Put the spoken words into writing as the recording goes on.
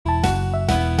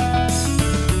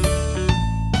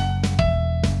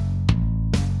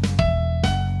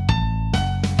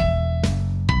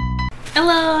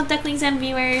Ducklings and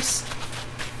viewers?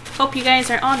 Hope you guys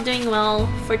are all doing well.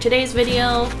 For today's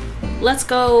video, let's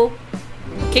go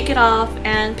kick it off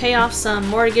and pay off some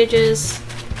mortgages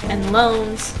and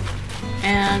loans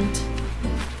and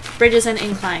bridges and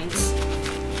inclines.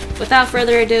 Without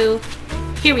further ado,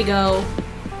 here we go.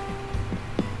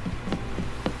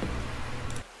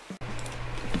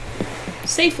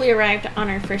 Safely arrived on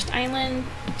our first island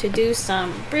to do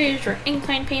some bridge or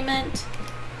incline payment.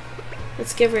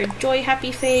 Let's give her a joy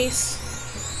happy face.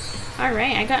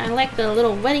 Alright, I like the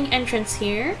little wedding entrance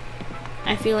here.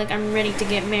 I feel like I'm ready to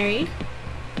get married.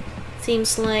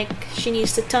 Seems like she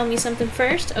needs to tell me something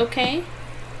first, okay.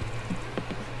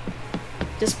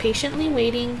 Just patiently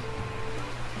waiting.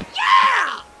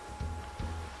 Yeah!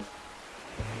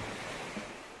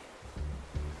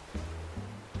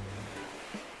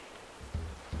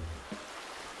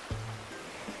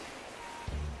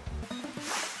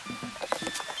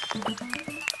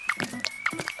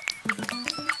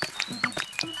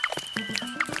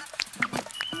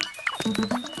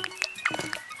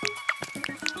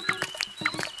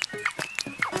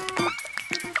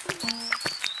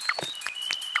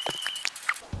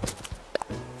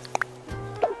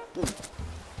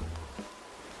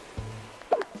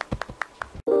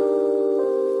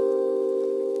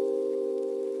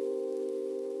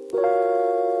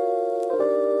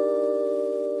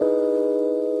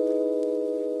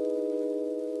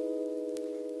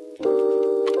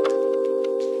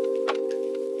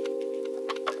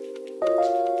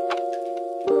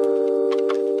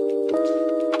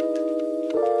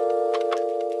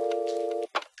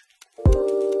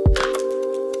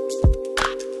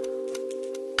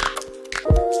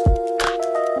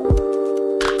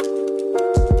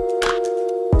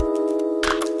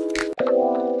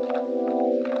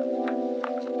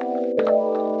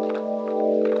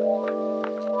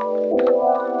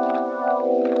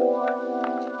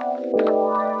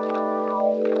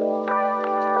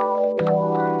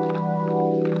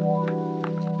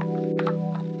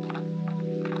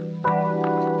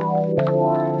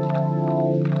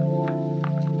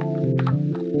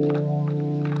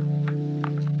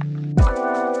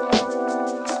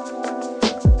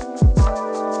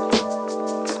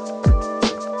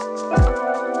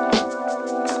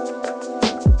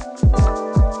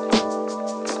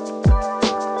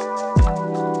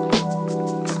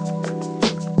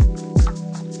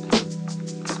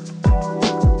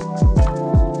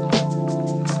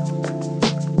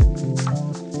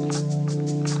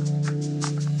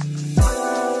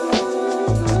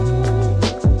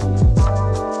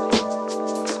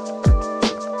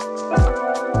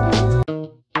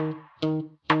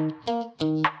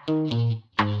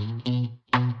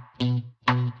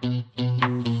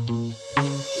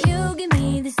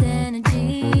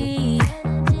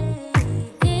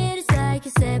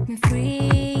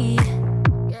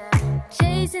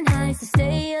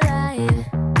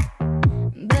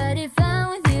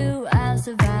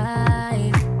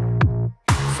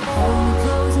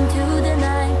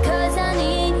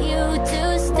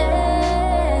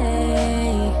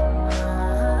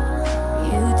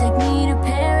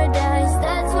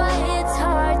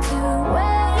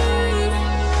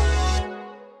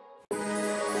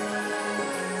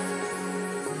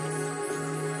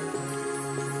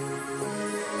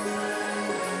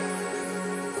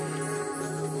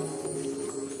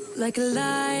 Like a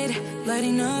light,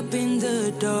 lighting up in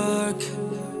the dark.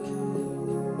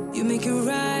 You make it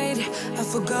right, I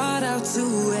forgot how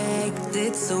to act.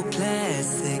 It's so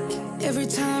classic. Every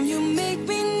time you make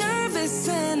me nervous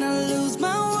and I lose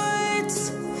my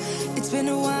words. It's been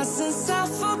a while since I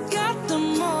forgot the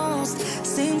most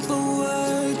simple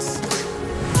words.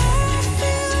 I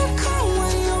feel calm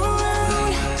when you're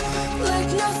around, like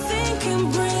nothing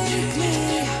can break me.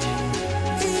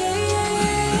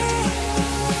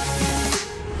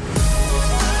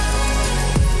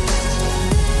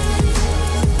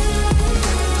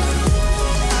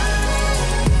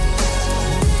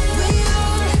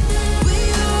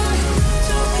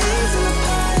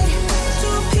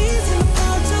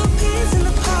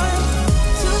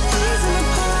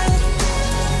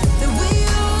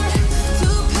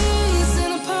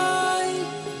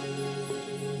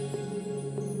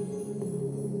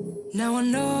 Now I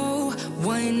know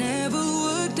why it never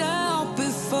worked out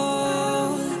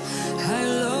before.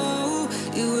 Hello,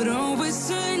 it would always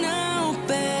turn out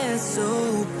bad,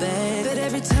 so bad. But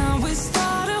every time